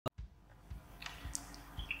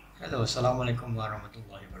Hello, Assalamualaikum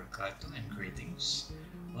warahmatullahi wabarakatuh and greetings.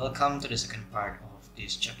 Welcome to the second part of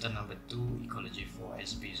this chapter number 2, Ecology for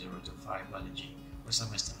SB025 Biology for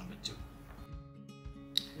semester number 2.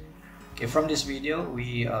 Okay, from this video,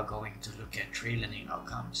 we are going to look at three learning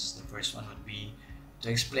outcomes. The first one would be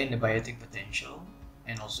to explain the biotic potential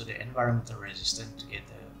and also the environmental resistance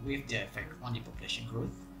together with their effect on the population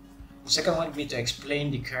growth. The second one would be to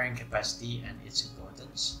explain the carrying capacity and its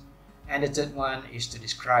importance. And the third one is to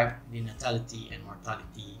describe the natality and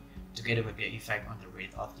mortality together with their effect on the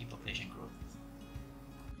rate of the population growth.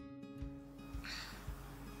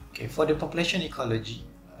 Okay, for the population ecology,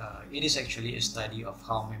 it is actually a study of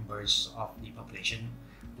how members of the population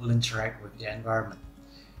will interact with the environment.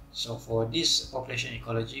 So for this population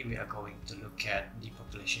ecology, we are going to look at the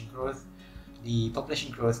population growth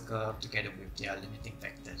curve together with their limiting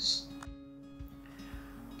factors.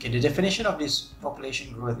 Okay, the definition of this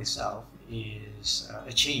population growth itself is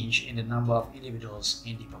a change in the number of individuals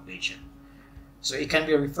in the population. So it can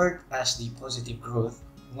be referred as the positive growth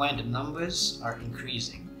when the numbers are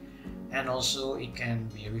increasing, and also it can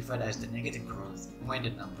be referred as the negative growth when the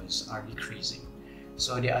numbers are decreasing.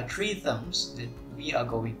 So there are three terms that we are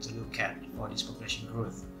going to look at for this population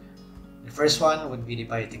growth. The first one would be the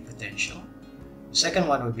biotic potential, the second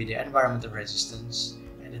one would be the environmental resistance,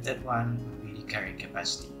 and the third one would be the carrying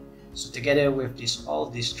capacity. So together with all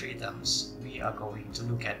these three terms, we are going to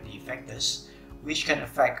look at the factors which can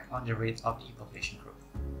affect on the rate of the population growth.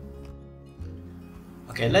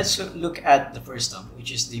 Okay, let's look at the first term,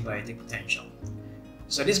 which is the biotic potential.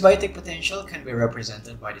 So this biotic potential can be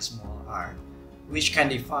represented by the small r, which can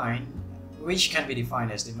be defined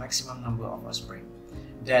as the maximum number of offspring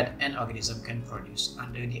that an organism can produce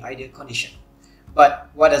under the ideal condition. But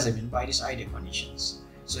what does it mean by these ideal conditions?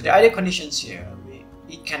 So the ideal conditions here,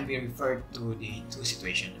 it can be referred to the two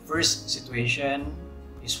situations. The first situation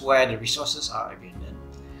is where the resources are abundant,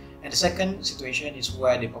 and the second situation is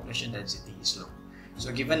where the population density is low.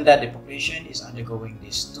 So given that the population is undergoing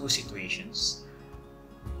these two situations,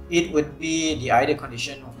 it would be the ideal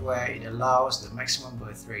condition where it allows the maximum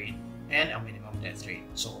birth rate and a minimum death rate.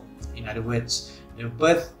 So in other words,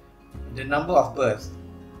 the number of births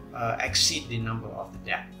exceed the number of the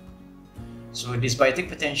death. So this biotic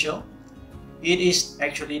potential, it is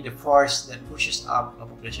actually the force that pushes up a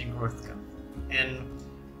population growth curve, and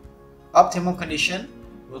optimum condition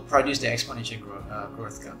will produce the exponential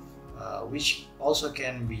growth curve, which also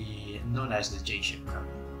can be known as the J-shaped curve.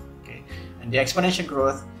 Okay, and the exponential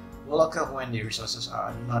growth will occur when the resources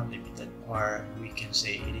are not limited, or we can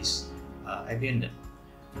say it is abundant.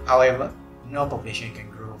 However, no population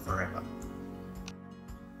can grow forever.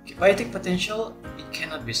 Okay, biotic potential, it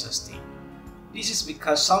cannot be sustained. This is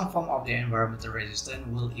because some form of the environmental resistance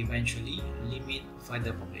will eventually limit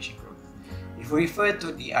further population growth. If we refer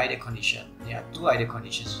to the ideal condition, there are two ideal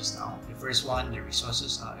conditions just now. The first one, the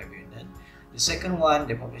resources are abundant. The second one,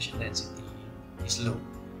 the population density is low.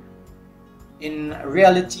 In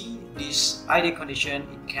reality, this ideal condition,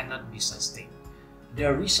 it cannot be sustained.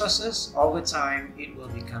 The resources over time, it will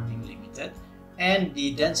becoming limited, and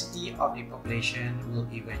the density of the population will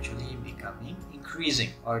eventually becoming increasing,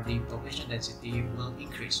 or the population density will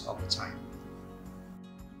increase over time.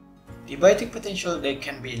 The biotic potential, they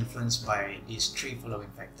can be influenced by these three following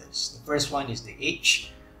factors. The first one is the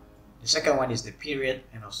age, the second one is the period,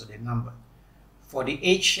 and also the number. For the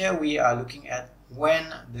age here, we are looking at when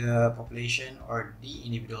the population or the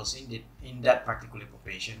individuals in that particular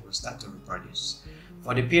population will start to reproduce.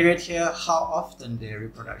 For the period here, how often the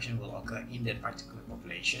reproduction will occur in that particular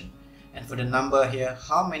population. And for the number here,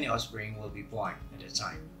 how many offspring will be born at a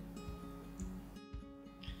time.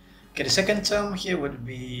 Okay, the second term here would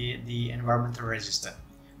be the environmental resistance,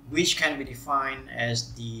 which can be defined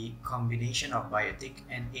as the combination of biotic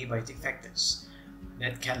and abiotic factors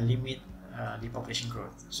that can limit the population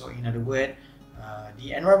growth. So in other words,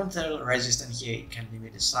 the environmental resistance here, it can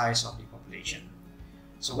limit the size of the population.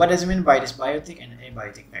 So what does it mean by this biotic and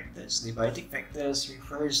abiotic factors? The biotic factors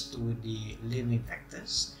refers to the living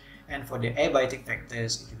factors, and for the abiotic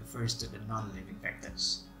factors, it refers to the non-living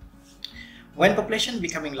factors. When population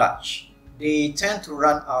becoming large, they tend to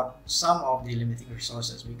run out some of the limiting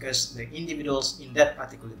resources because the individuals in that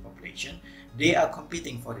particular population, they are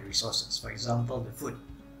competing for the resources. For example, the food,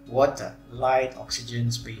 water, light,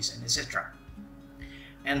 oxygen, space, and etc.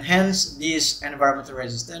 And hence, this environmental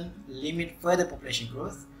resistance limit further population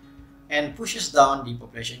growth and pushes down the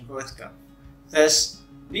population growth curve. Thus,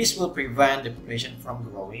 this will prevent the population from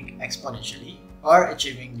growing exponentially or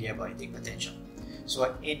achieving the biotic potential.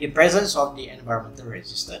 So, in the presence of the environmental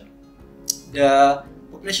resistance, the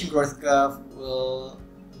population growth curve will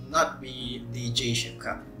not be the J-shaped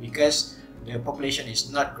curve because the population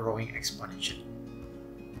is not growing exponentially.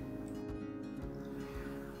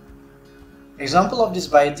 Example of these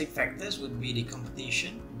biotic factors would be the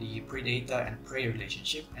competition, the predator and prey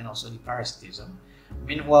relationship, and also the parasitism.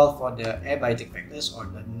 Meanwhile, for the abiotic factors or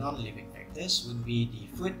the non-living factors would be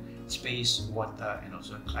the food, space, water, and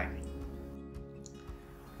also climate.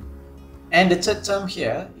 And the third term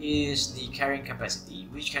here is the carrying capacity,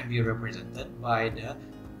 which can be represented by the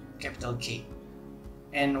capital K.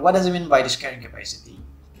 And what does it mean by this carrying capacity?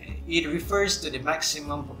 Okay. It refers to the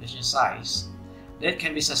maximum population size that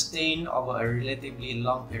can be sustained over a relatively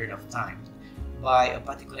long period of time by a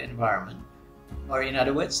particular environment, or in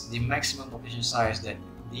other words, the maximum population size that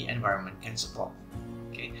the environment can support.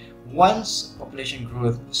 Okay. Once population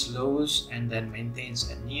growth slows and then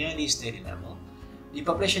maintains a nearly steady level, the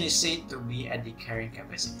population is said to be at the carrying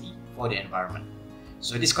capacity for the environment.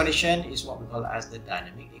 So this condition is what we call as the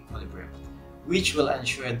dynamic equilibrium, which will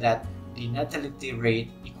ensure that the natality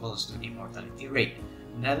rate equals to the mortality rate.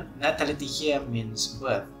 Natality here means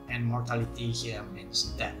birth and mortality here means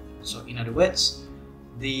death. So in other words,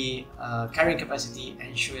 the carrying capacity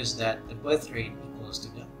ensures that the birth rate equals to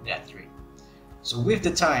the death rate. So with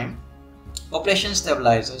the time, population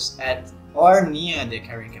stabilizes at or near the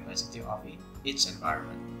carrying capacity of its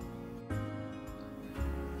environment.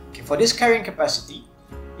 Okay, for this carrying capacity,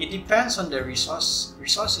 it depends on the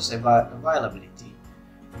resources availability.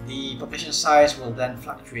 The population size will then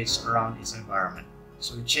fluctuate around its environment.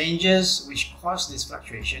 So changes which cause this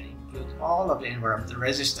fluctuation include all of the environmental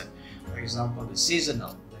resistance, for example, the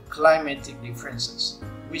seasonal, the climatic differences,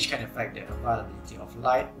 which can affect the availability of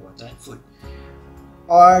light, water, and food.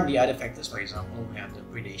 Or the other factors, for example, we have the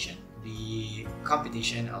predation, the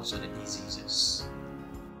competition, also the diseases.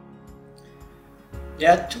 There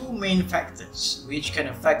are two main factors which can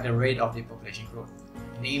affect the rate of the population growth,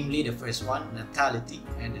 namely the first one, natality,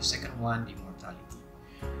 and the second one, the mortality.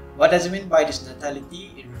 What does it mean by this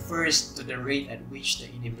natality? It refers to the rate at which the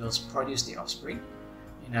individuals produce the offspring,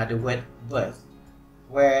 in other words, birth,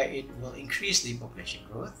 where it will increase the population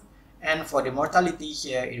growth. And for the mortality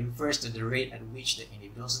here, it refers to the rate at which the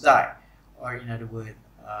individuals die, or in other words,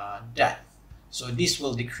 death. So this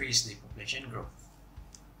will decrease the population growth.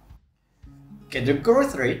 Okay, the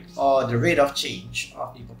growth rate or the rate of change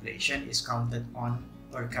of the population is counted on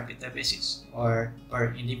per capita basis or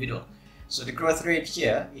per individual. So the growth rate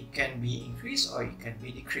here, it can be increased or it can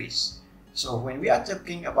be decreased. So when we are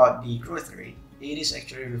talking about the growth rate, it is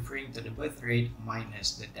actually referring to the birth rate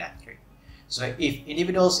minus the death rate. So if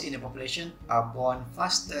individuals in the population are born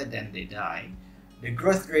faster than they die, the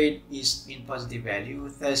growth rate is in positive value,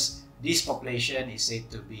 thus this population is said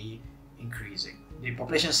to be increasing. The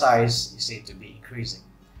population size is said to be increasing.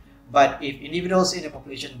 But if individuals in the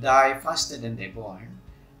population die faster than they're born,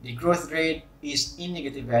 the growth rate is in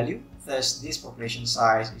negative value, thus this population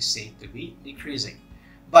size is said to be decreasing.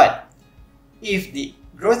 But if the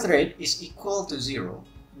growth rate is equal to 0,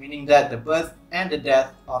 meaning that the birth and the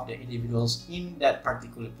death of the individuals in that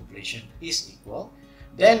particular population is equal,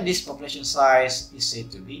 then this population size is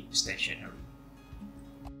said to be stationary.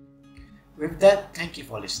 With that, thank you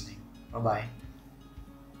for listening. Bye-bye.